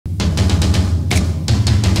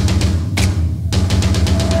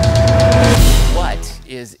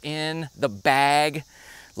is in the bag.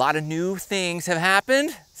 A lot of new things have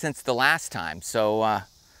happened since the last time, so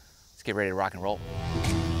let's get ready to rock and roll.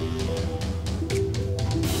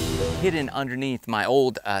 Hidden underneath my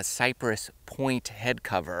old Cypress Point head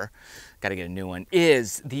cover, gotta get a new one,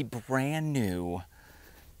 is the brand new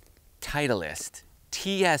Titleist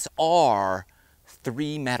TSR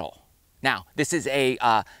 3 metal. Now, this is a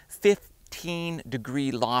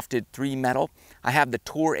 15-degree lofted 3 metal. I have the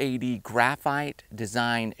Tour 80 graphite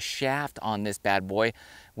design shaft on this bad boy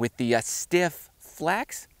with the stiff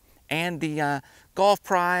flex and the Golf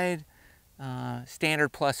Pride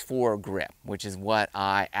standard +4 grip, which is what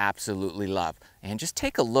I absolutely love. And just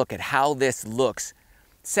take a look at how this looks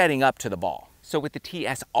setting up to the ball. So with the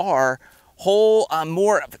TSR, whole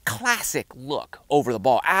more of a classic look over the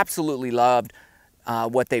ball. Absolutely loved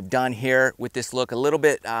what they've done here with this look. A little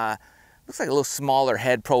bit, looks like a little smaller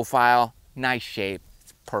head profile. Nice shape,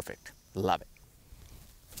 it's perfect, love it.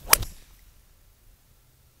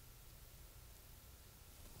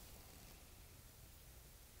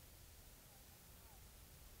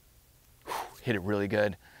 Hit it really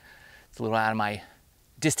good. It's a little out of my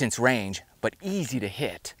distance range, but easy to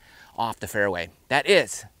hit off the fairway. That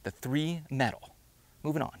is the 3 metal.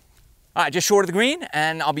 Moving on. All right, just short of the green,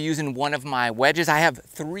 and I'll be using one of my wedges. I have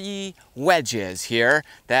 3 wedges here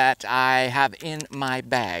that I have in my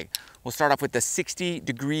bag. We'll start off with the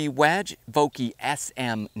 60-degree wedge, Vokey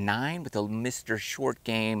SM9 with the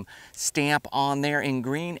MrShortGame stamp on there in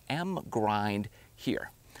green, M grind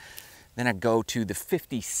here. Then I go to the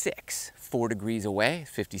 56, 4 degrees away,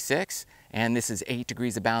 56, and this is 8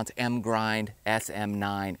 degrees of bounce, M grind,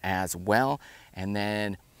 SM9 as well. And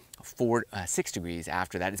then 6 degrees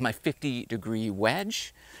after that is my 50-degree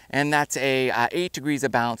wedge, and that's a 8 degrees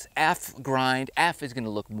of bounce, F grind. F is going to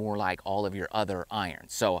look more like all of your other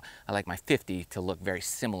irons, so I like my 50 to look very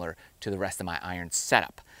similar to the rest of my iron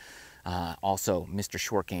setup. Also,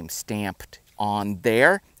 MrShortGame stamped on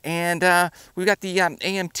there, and we've got the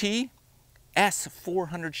AMT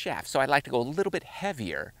S400 shaft, so I'd like to go a little bit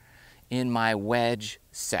heavier in my wedge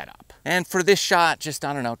setup. And for this shot, just,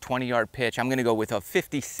 I don't know, 20-yard pitch, I'm gonna go with a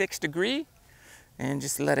 56 degree and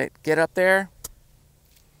just let it get up there.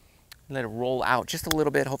 Let it roll out just a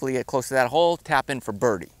little bit, hopefully get close to that hole, tap in for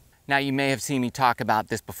birdie. Now, you may have seen me talk about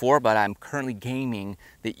this before, but I'm currently gaming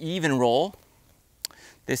the even roll.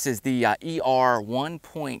 This is the ER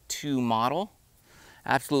 1.2 model.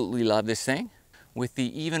 Absolutely love this thing. With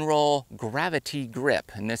the even roll gravity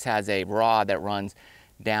grip, and this has a rod that runs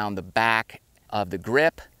down the back of the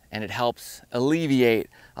grip, and it helps alleviate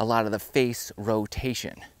a lot of the face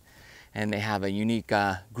rotation. And they have a unique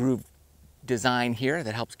groove design here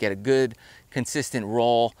that helps get a good consistent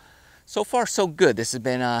roll. So far so good. This has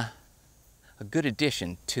been a good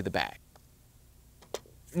addition to the bag.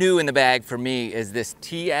 New in the bag for me is this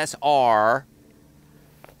TSR.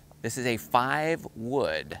 This is a 5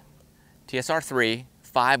 wood TSR 3,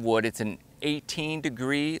 5 wood. It's an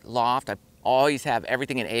 18-degree loft. I always have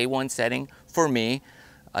everything in A1 setting for me.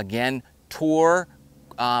 Again, Tour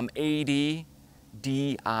 80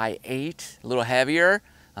 DI8, a little heavier,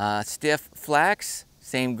 stiff flex,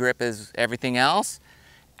 same grip as everything else.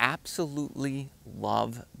 Absolutely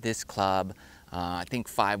love this club. I think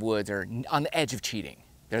 5 woods are on the edge of cheating.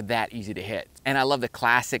 They're that easy to hit. And I love the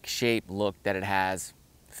classic shape look that it has.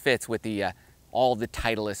 Fits with the all the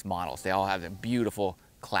Titleist models. They all have the beautiful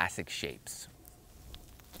classic shapes.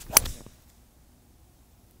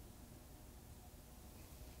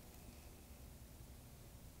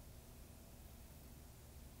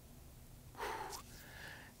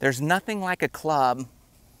 There's nothing like a club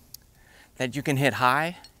that you can hit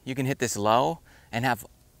high, you can hit this low, and have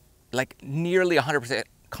like nearly 100%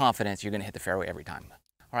 confidence you're gonna hit the fairway every time.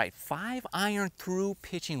 All right, 5-iron through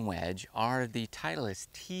pitching wedge are the Titleist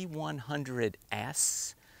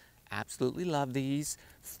T100S. Absolutely love these.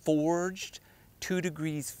 Forged, 2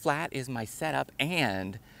 degrees flat is my setup,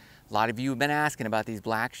 and a lot of you have been asking about these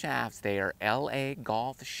black shafts. They are LA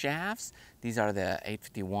Golf shafts. These are the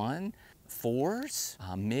 851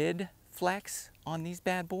 4s, mid flex on these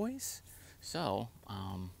bad boys. So,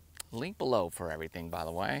 link below for everything, by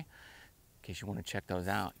the way, in case you want to check those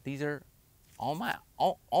out. These are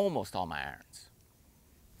almost all my irons.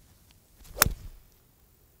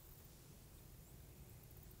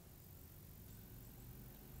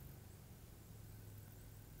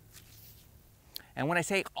 And when I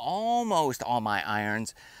say almost all my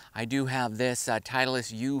irons, I do have this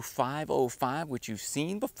Titleist U505, which you've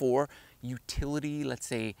seen before. Utility, let's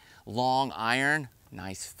say long iron,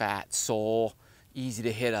 nice fat sole, easy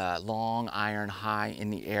to hit a long iron high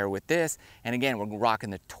in the air with this. And again, we're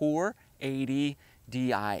rocking the Tour 80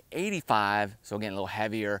 DI85, so again, a little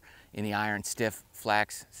heavier in the iron, stiff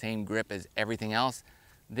flex, same grip as everything else.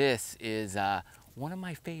 This is one of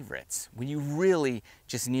my favorites. When you really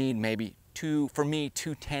just need maybe for me,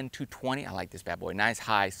 210, 220. I like this bad boy. Nice,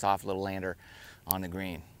 high, soft little lander on the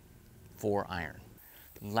green. 4 iron.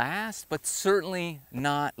 Last, but certainly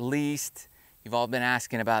not least, you've all been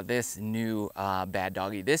asking about this new bad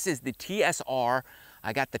doggy. This is the TSR.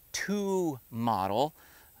 I got the 2 model.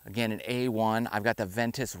 Again, an A1. I've got the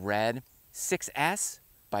Ventus Red 6S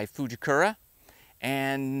by Fujikura.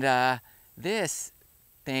 And this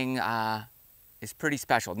thing is pretty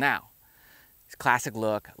special. Now, it's classic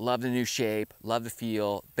look, love the new shape, love the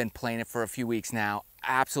feel, been playing it for a few weeks now.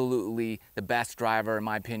 Absolutely the best driver, in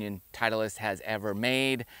my opinion, Titleist has ever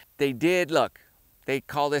made. They did, look, they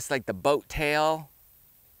call this like the boat tail.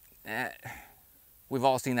 We've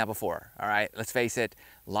all seen that before, all right? Let's face it,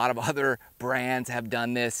 a lot of other brands have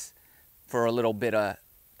done this for a little bit of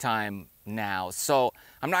time now. So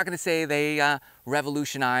I'm not gonna say they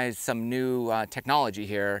revolutionized some new technology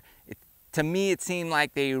here. To me, it seemed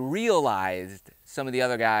like they realized some of the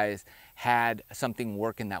other guys had something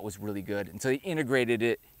working that was really good. And so they integrated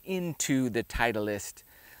it into the Titleist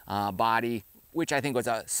body, which I think was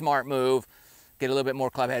a smart move. Get a little bit more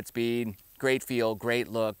club head speed, great feel, great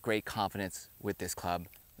look, great confidence with this club.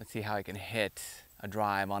 Let's see how I can hit a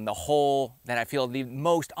drive on the hole that I feel the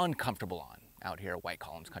most uncomfortable on out here at White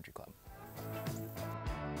Columns Country Club.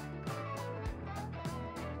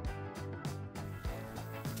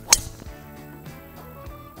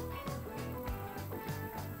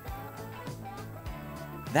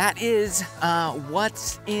 That is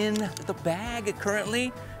what's in the bag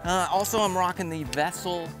currently. Also, I'm rocking the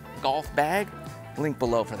Vessel golf bag. Link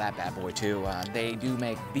below for that bad boy too. They do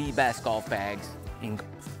make the best golf bags in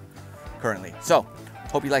golf currently. So,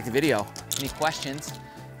 hope you liked the video. Any questions,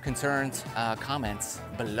 concerns, comments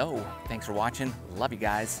below. Thanks for watching. Love you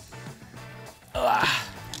guys.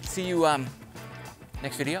 See you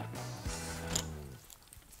next video.